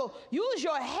hypocritical. Use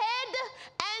your head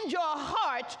and your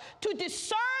heart to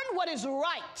discern what is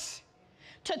right,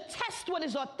 to test what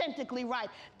is authentically right.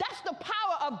 That's the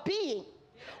power of being.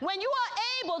 When you are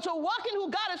able to walk in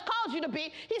who God has called you to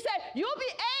be, he said, you'll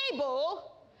be able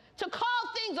to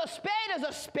call things a spade as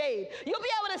a spade. You'll be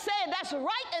able to say that's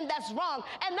right and that's wrong.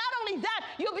 And not only that,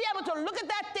 you'll be able to look at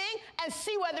that thing and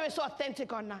see whether it's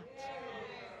authentic or not.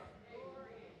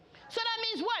 So that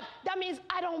means what? That means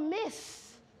I don't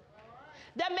miss.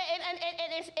 And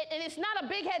it's not a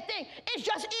big head thing. It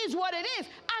just is what it is.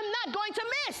 I'm not going to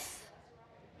miss.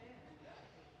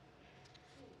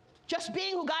 Just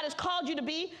being who God has called you to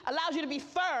be allows you to be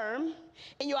firm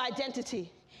in your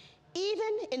identity,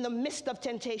 even in the midst of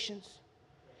temptations.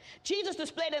 Jesus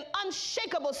displayed an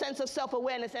unshakable sense of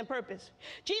self-awareness and purpose.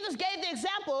 Jesus gave the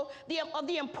example of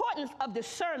the importance of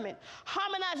discernment,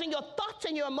 harmonizing your thoughts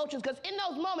and your emotions, because in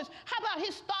those moments, how about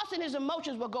his thoughts and his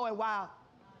emotions were going wild?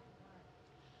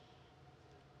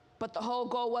 But the whole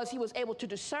goal was he was able to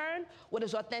discern what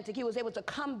is authentic. He was able to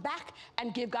come back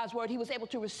and give God's word. He was able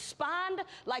to respond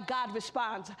like God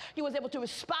responds. He was able to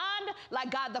respond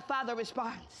like God the Father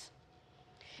responds.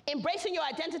 Embracing your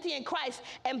identity in Christ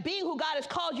and being who God has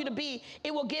called you to be,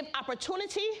 it will give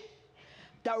opportunity,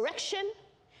 direction,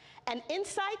 and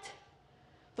insight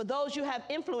for those you have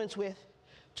influence with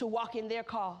to walk in their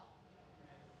call.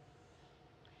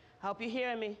 I hope you're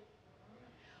hearing me.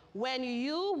 When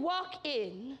you walk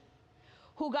in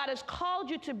who God has called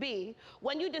you to be,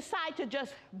 when you decide to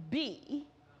just be,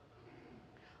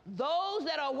 those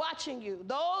that are watching you,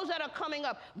 those that are coming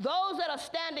up, those that are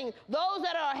standing, those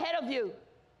that are ahead of you,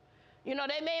 you know,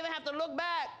 they may even have to look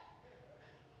back.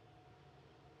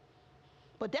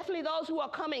 But definitely those who are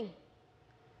coming,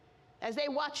 as they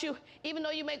watch you, even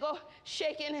though you may go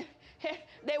shaking,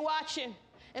 they watching.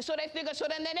 And so they figure, so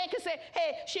then they can say,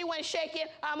 hey, she went shaking,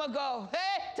 I'm going to go.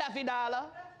 Hey, Tafidala.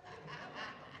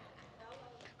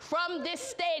 From this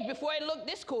stage, before it looked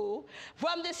this cool,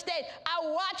 from this stage, I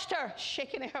watched her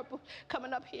shaking her,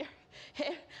 coming up here.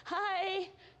 Hey, hi,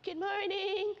 good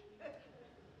morning.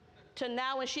 To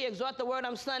now when she exhort the word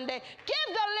on Sunday, give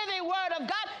the living word of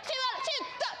God. She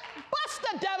bust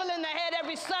the devil in the head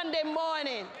every Sunday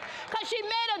morning because she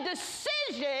made a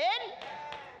decision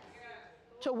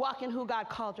to walk in who God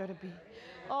called her to be.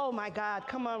 Oh my God,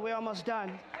 come on, we're almost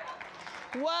done.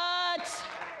 What?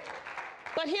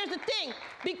 But here's the thing,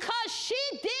 because she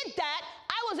did that,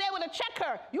 I was able to check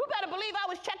her. You better believe I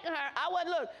was checking her. I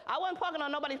wasn't parking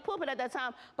on nobody's pulpit at that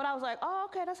time, but I was like, oh,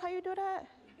 okay, that's how you do that?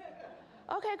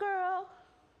 Okay, girl.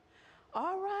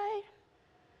 All right.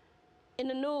 In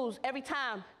the news, every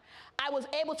time, I was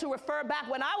able to refer back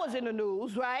when I was in the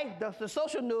news, right, the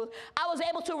social news, I was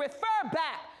able to refer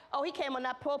back. Oh, he came on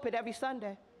that pulpit every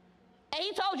Sunday. And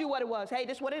he told you what it was. Hey,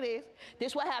 this is what it is.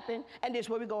 This what happened. And this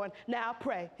where we're going. Now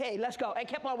pray. Hey, let's go. And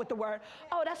kept on with the word.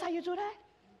 Oh, that's how you do that?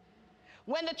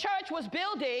 When the church was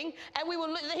building, and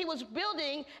he was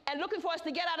building and looking for us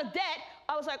to get out of debt,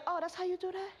 I was like, oh, that's how you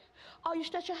do that? Oh, you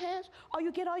stretch your hands? Oh,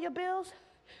 you get all your bills?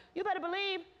 You better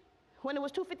believe when it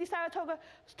was 250 Saratoga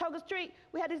Street,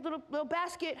 we had this little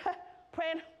basket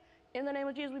praying, in the name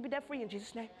of Jesus, we be debt free in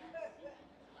Jesus' name.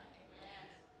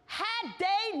 Had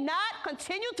they not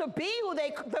continued to be who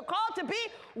they're called to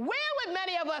be, where would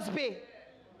many of us be?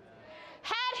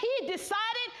 Had he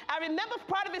decided, I remember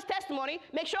part of his testimony,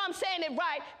 make sure I'm saying it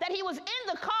right, that he was in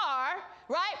the car,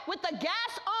 right, with the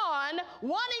gas on,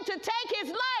 wanting to take his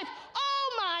life.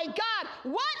 Oh my God,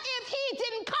 what if he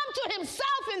didn't come to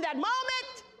himself in that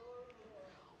moment?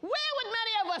 Where would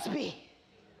many of us be?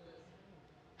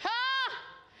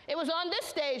 It was on this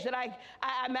stage that I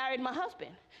married my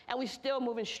husband, and we're still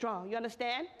moving strong. You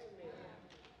understand?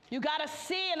 You got to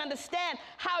see and understand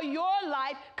how your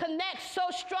life connects so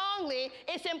strongly.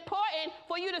 It's important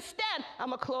for you to stand. I'm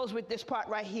going to close with this part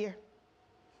right here.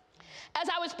 As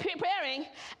I was preparing,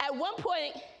 at one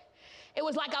point, it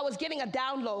was like I was getting a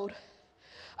download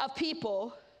of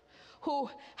people who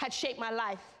had shaped my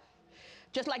life.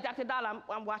 Just like Dr. Dalla,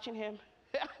 I'm watching him.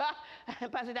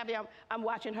 Pastor Daffy, I'm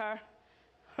watching her.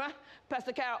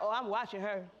 Pastor Carol, oh, I'm watching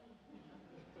her.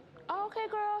 Oh, okay,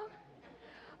 girl.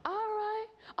 All right.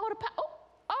 Oh,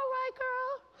 all right,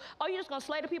 girl. Oh, you just going to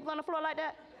slay the people on the floor like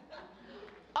that?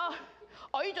 Oh,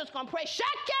 you just going to pray?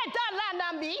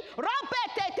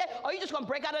 Or you just going to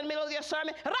break out in the middle of your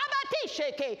sermon?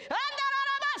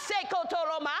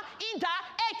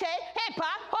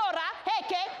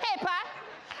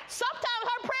 Sometimes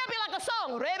her prayer be like a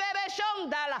song.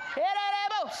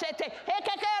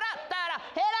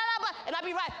 And I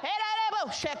be right. But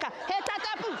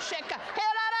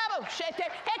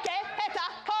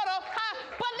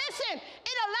listen,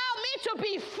 it allowed me to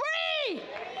be free.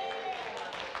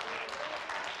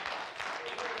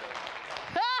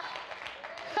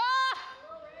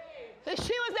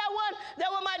 She was that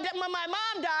when my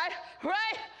mom died,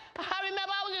 right? I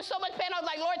remember I was in so much pain. I was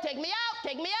like, Lord, take me out,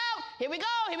 take me out. Here we go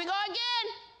again.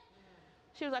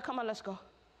 She was like, come on, let's go.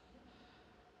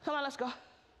 Come on, let's go.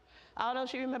 I don't know if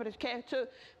she remembered it. Came to,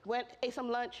 ate some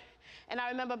lunch, and I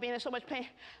remember being in so much pain.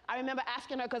 I remember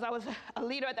asking her, because I was a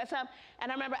leader at that time, and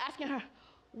I remember asking her,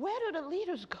 where do the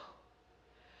leaders go?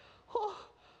 Who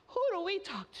do we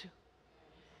talk to?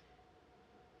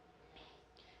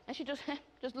 And she just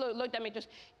looked at me, just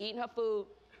eating her food.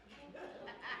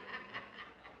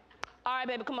 All right,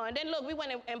 baby, come on. And then look, we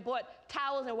went and bought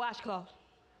towels and washcloths.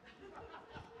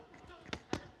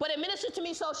 But it ministered to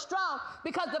me so strong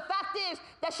because the fact is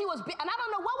that she was, and I don't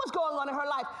know what was going on in her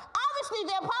life. Obviously,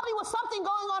 there probably was something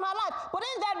going on in her life. But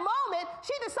in that moment,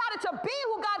 she decided to be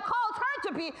who God called her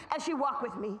to be, and she walked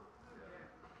with me.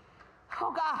 Oh,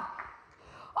 God.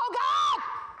 Oh, God.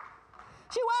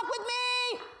 She walked with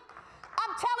me.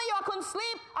 I'm telling you, I couldn't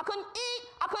sleep. I couldn't eat.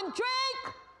 I couldn't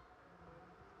drink.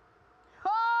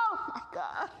 Oh, my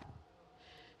God.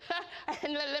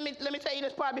 And let me tell you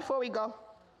this part before we go.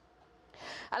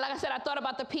 Like I said, I thought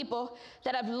about the people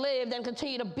that have lived and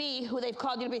continue to be who they've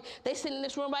called you to be. They sit in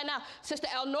this room right now. Sister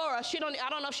Elnora, I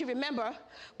don't know if she remember,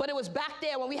 but it was back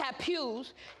there when we had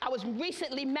pews. I was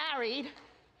recently married,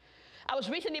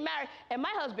 and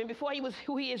my husband, before he was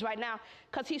who he is right now,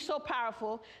 because he's so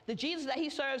powerful, the Jesus that he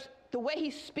serves, the way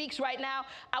he speaks right now,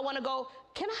 I want to go,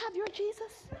 can I have your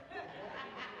Jesus?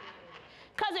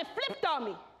 Because it flipped on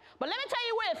me. But let me tell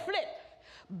you where it flipped.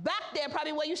 Back there,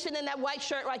 probably where you sitting in that white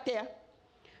shirt right there.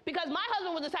 Because my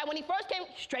husband was the type, when he first came,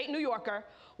 straight New Yorker,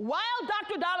 while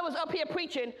Dr. Dollar was up here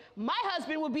preaching, my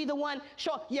husband would be the one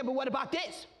showing, yeah, but what about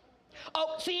this?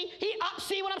 Oh, see,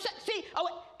 see what I'm saying? See,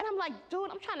 oh, and I'm like, dude,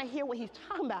 I'm trying to hear what he's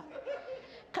talking about.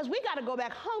 Because we got to go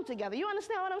back home together. You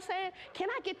understand what I'm saying? Can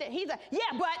I get that? He's like,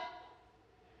 yeah,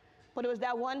 but it was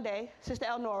that one day, Sister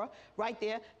Elnora, right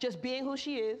there, just being who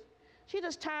she is. She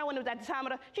just turned when it was at the time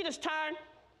of she just turned.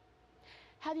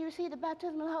 Have you received the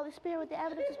baptism of the Holy Spirit with the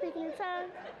evidence of speaking in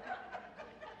tongues?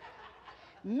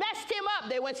 Messed him up.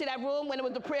 They went to that room when it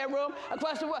was the prayer room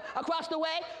across the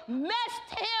way.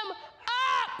 Messed him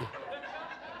up.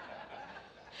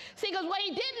 See, because what he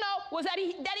didn't know was that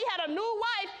he had a new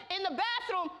wife in the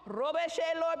bathroom.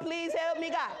 Lord, please help me,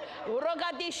 God.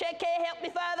 Help me,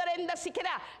 Father, in the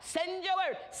sikira. Send your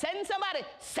word. Send somebody.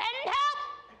 Send help.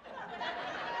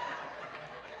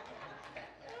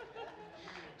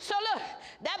 So look,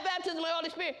 that baptism of the Holy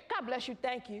Spirit, God bless you,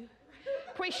 thank you.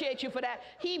 Appreciate you for that.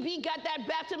 He got that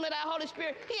baptism of that Holy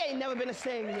Spirit. He ain't never been the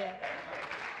same yet.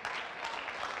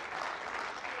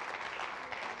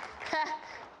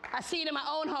 I see it in my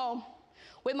own home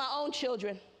with my own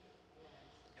children,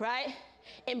 right?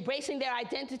 Embracing their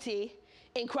identity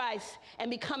in Christ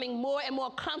and becoming more and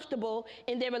more comfortable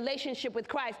in their relationship with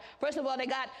Christ. First of all, they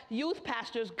got youth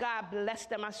pastors. God bless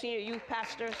them. I see your youth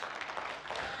pastors.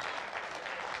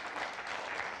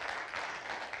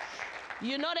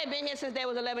 You know they've been here since they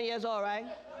was 11 years old, right?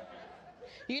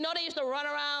 You know they used to run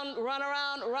around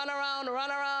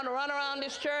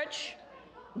this church.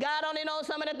 God only knows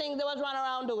some of the things they was running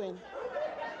around doing.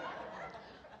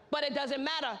 But it doesn't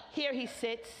matter. Here he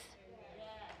sits.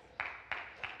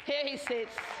 Here he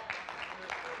sits.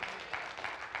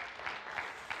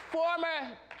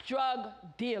 Former drug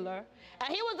dealer.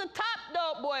 And he was the top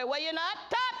dope boy. Well, you're not?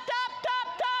 Top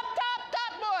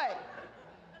boy.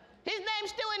 His name's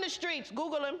still in the streets.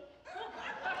 Google him.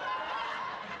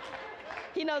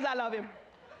 He knows I love him.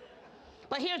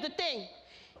 But here's the thing.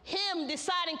 Him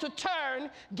deciding to turn,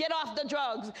 get off the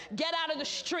drugs, get out of the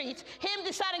streets, him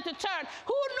deciding to turn.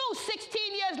 Who knew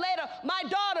 16 years later my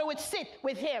daughter would sit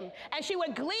with him and she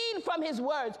would glean from his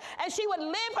words and she would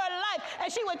live her life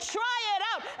and she would try it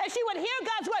out and she would hear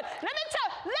God's word. Let me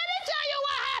tell you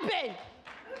what happened.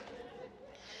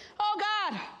 Oh,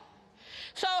 God.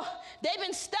 So they've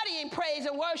been studying praise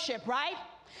and worship, right?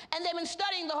 And they've been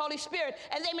studying the Holy Spirit,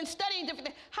 and they've been studying different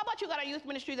things. How about you got a youth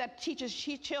ministry that teaches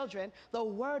children the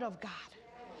Word of God?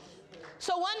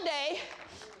 So one day,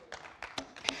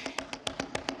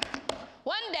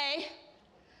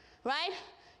 right?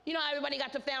 You know, everybody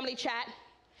got the family chat,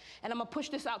 and I'm going to push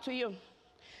this out to you.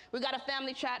 We got a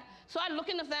family chat. So I look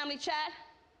in the family chat,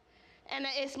 and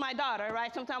it's my daughter,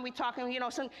 right? Sometimes we talk, and, you know,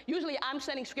 usually I'm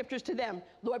sending scriptures to them.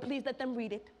 Lord, please let them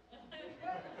read it.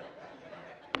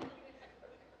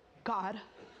 God,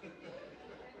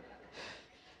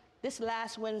 this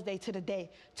last Wednesday to the day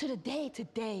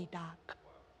today, Doc,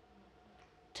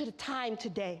 to the time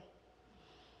today,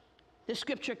 the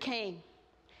scripture came,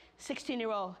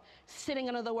 16-year-old, sitting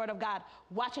under the word of God,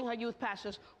 watching her youth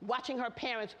pastors, watching her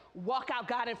parents walk out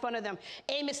God in front of them.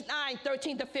 Amos 9,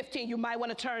 13 to 15, you might want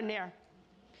to turn there.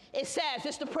 It says,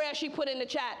 it's the prayer she put in the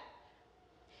chat.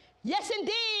 Yes,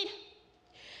 indeed,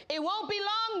 it won't be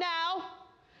long now.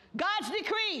 God's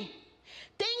decree.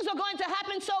 Things are going to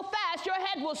happen so fast, your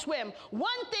head will swim.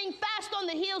 One thing fast on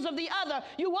the heels of the other.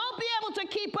 You won't be able to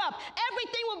keep up.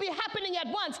 Everything will be happening at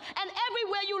once. And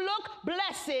everywhere you look,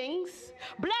 blessings.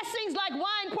 Blessings like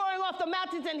wine pouring off the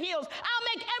mountains and hills. I'll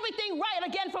make everything right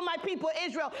again for my people,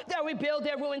 Israel. They'll rebuild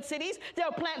their ruined cities.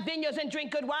 They'll plant vineyards and drink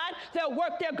good wine. They'll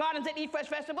work their gardens and eat fresh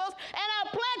vegetables. And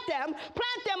I'll plant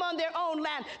them on their own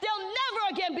land. They'll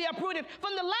never again be uprooted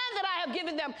from the land that I have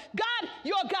given them. God,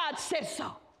 your God, says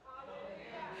so.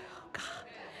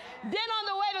 Then on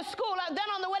the way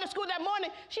to school that morning,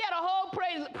 she had a whole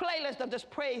playlist of just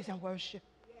praise and worship.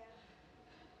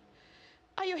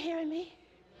 Are you hearing me?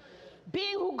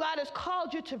 Being who God has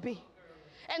called you to be,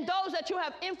 and those that you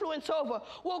have influence over,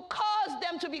 will cause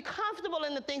them to be comfortable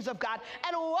in the things of God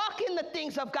and walk in the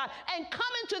things of God and come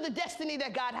into the destiny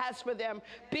that God has for them.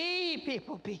 Be,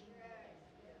 people, be.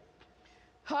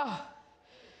 Oh.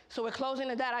 So we're closing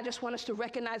to that. I just want us to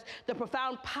recognize the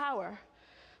profound power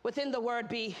within the word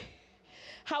be,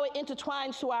 how it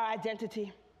intertwines to our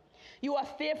identity. You are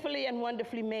fearfully and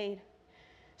wonderfully made.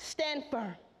 Stand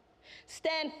firm.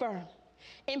 Stand firm.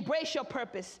 Embrace your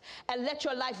purpose and let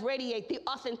your life radiate the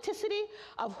authenticity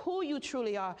of who you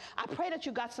truly are. I pray that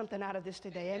you got something out of this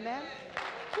today. Amen.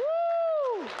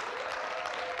 Woo!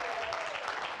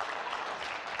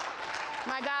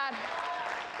 My God.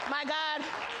 My God.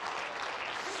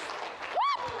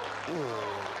 Woo!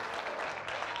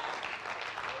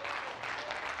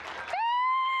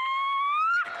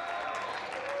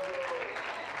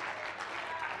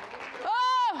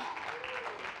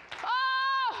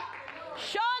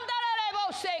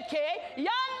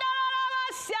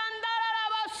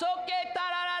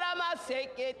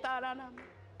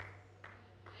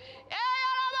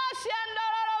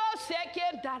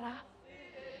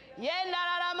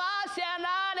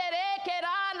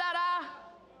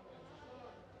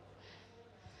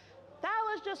 That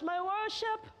was just my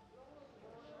worship.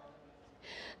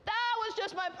 That was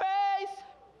just my praise.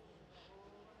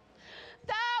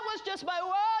 That was just my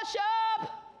worship.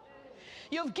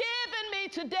 You've given me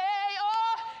today.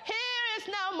 Oh, here is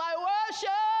now my worship.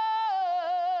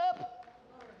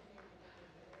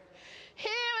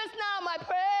 Here is now my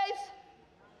praise.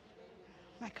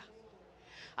 My God.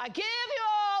 I give you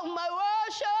all my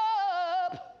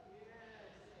worship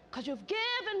because you've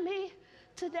given me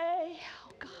today.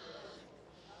 Oh, God.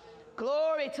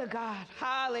 Glory to God.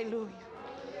 Hallelujah.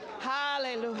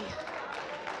 Hallelujah.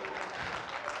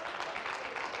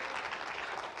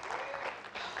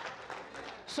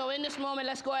 So in this moment,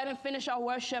 let's go ahead and finish our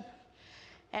worship.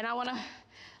 And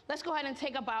let's go ahead and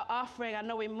take up our offering. I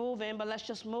know we're moving, but let's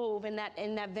just move in that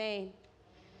vein.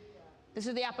 This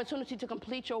is the opportunity to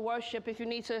complete your worship if you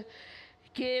need to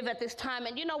give at this time.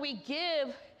 And you know, we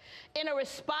give in a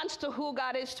response to who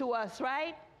God is to us,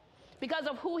 right? Because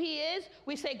of who he is,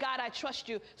 we say, God, I trust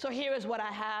you. So here is what I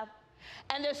have.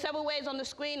 And there's several ways on the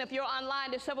screen. If you're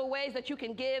online, there's several ways that you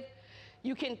can give.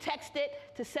 You can text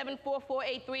it to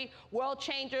 74483, World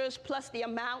Changers plus the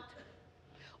amount.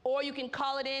 Or you can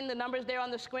call it in, the number's there on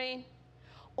the screen.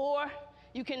 Or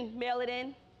you can mail it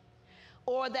in.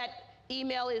 Or that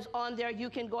email is on there. You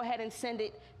can go ahead and send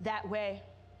it that way.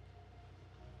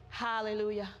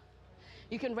 Hallelujah.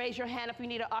 You can raise your hand if you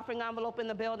need an offering envelope in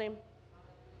the building.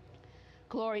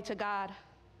 Glory to God.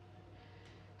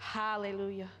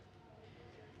 Hallelujah.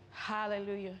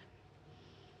 Hallelujah.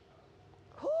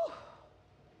 Whew.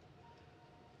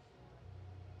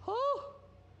 Whew.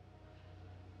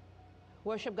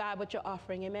 Worship God with your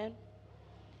offering, amen?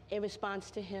 In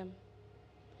response to him.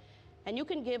 And you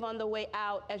can give on the way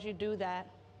out as you do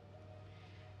that.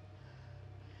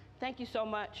 Thank you so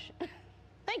much.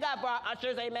 Thank God for our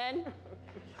ushers, amen?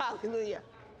 Hallelujah.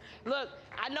 Look,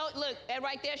 I know, look, and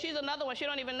right there, she's another one. She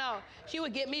don't even know. She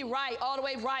would get me right, all the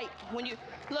way right.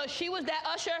 Look, she was that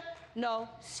usher. No,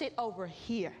 sit over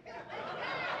here.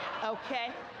 Okay?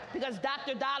 Because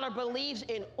Dr. Dollar believes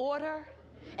in order.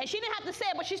 And she didn't have to say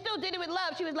it, but she still did it with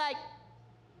love. She was like,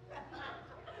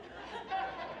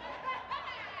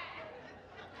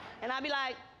 and I'd be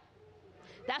like,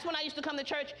 that's when I used to come to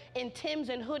church in Timbs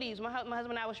and hoodies. My husband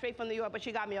and I was straight from New York, but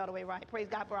she got me all the way right. Praise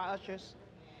God for our ushers.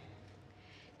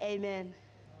 Amen.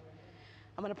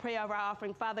 I'm going to pray over our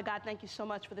offering. Father God, thank you so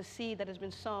much for the seed that has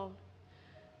been sown.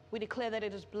 We declare that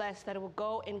it is blessed, that it will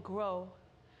go and grow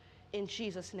in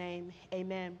Jesus' name.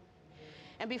 Amen.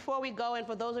 And before we go, and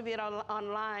for those of you that are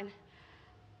online,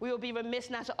 we will be remiss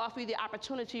not to offer you the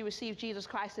opportunity to receive Jesus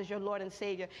Christ as your Lord and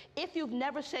Savior. If you've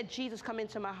never said, Jesus, come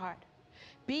into my heart,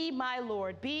 be my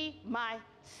Lord, be my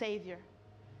Savior,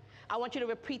 I want you to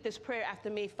repeat this prayer after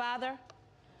me. Father,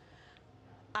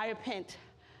 I repent.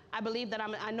 I believe that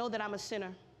I know that I'm a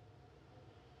sinner.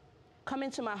 Come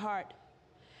into my heart.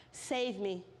 Save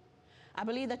me. I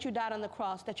believe that you died on the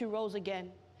cross, that you rose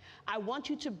again. I want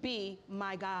you to be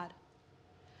my God.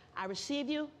 I receive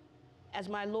you as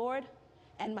my Lord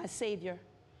and my Savior.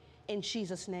 In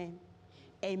Jesus' name,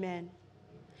 amen.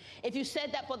 If you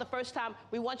said that for the first time,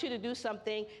 we want you to do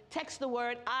something. Text the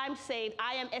word, I'm saved,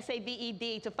 I am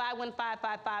S-A-V-E-D, to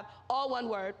 51555, all one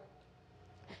word.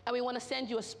 And we want to send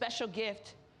you a special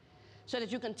gift so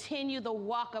that you continue the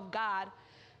walk of God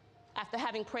after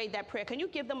having prayed that prayer. Can you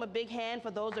give them a big hand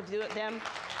for those of them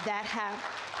that have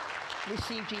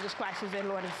received Jesus Christ as their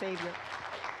Lord and Savior?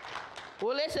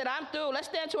 Well, listen, I'm through. Let's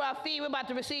stand to our feet. We're about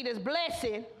to receive this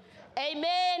blessing.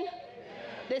 Amen.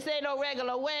 This ain't no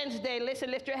regular Wednesday.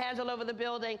 Listen, lift your hands all over the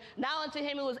building. Now unto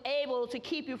him who is able to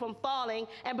keep you from falling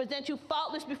and present you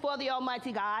faultless before the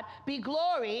Almighty God, be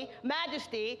glory,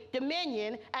 majesty,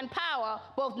 dominion, and power,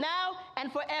 both now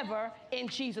and forever. In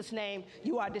Jesus' name,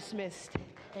 you are dismissed.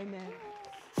 Amen.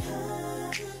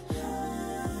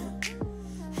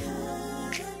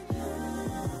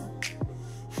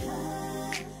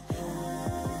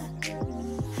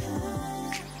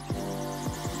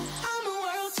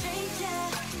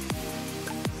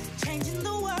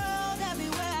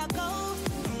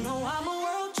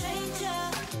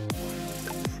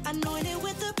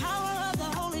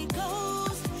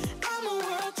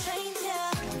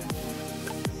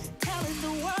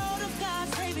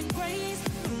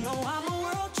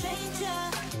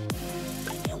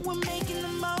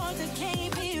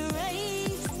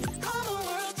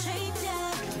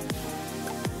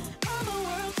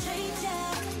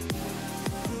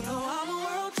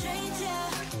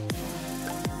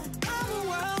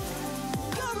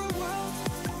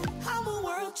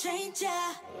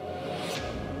 Changer.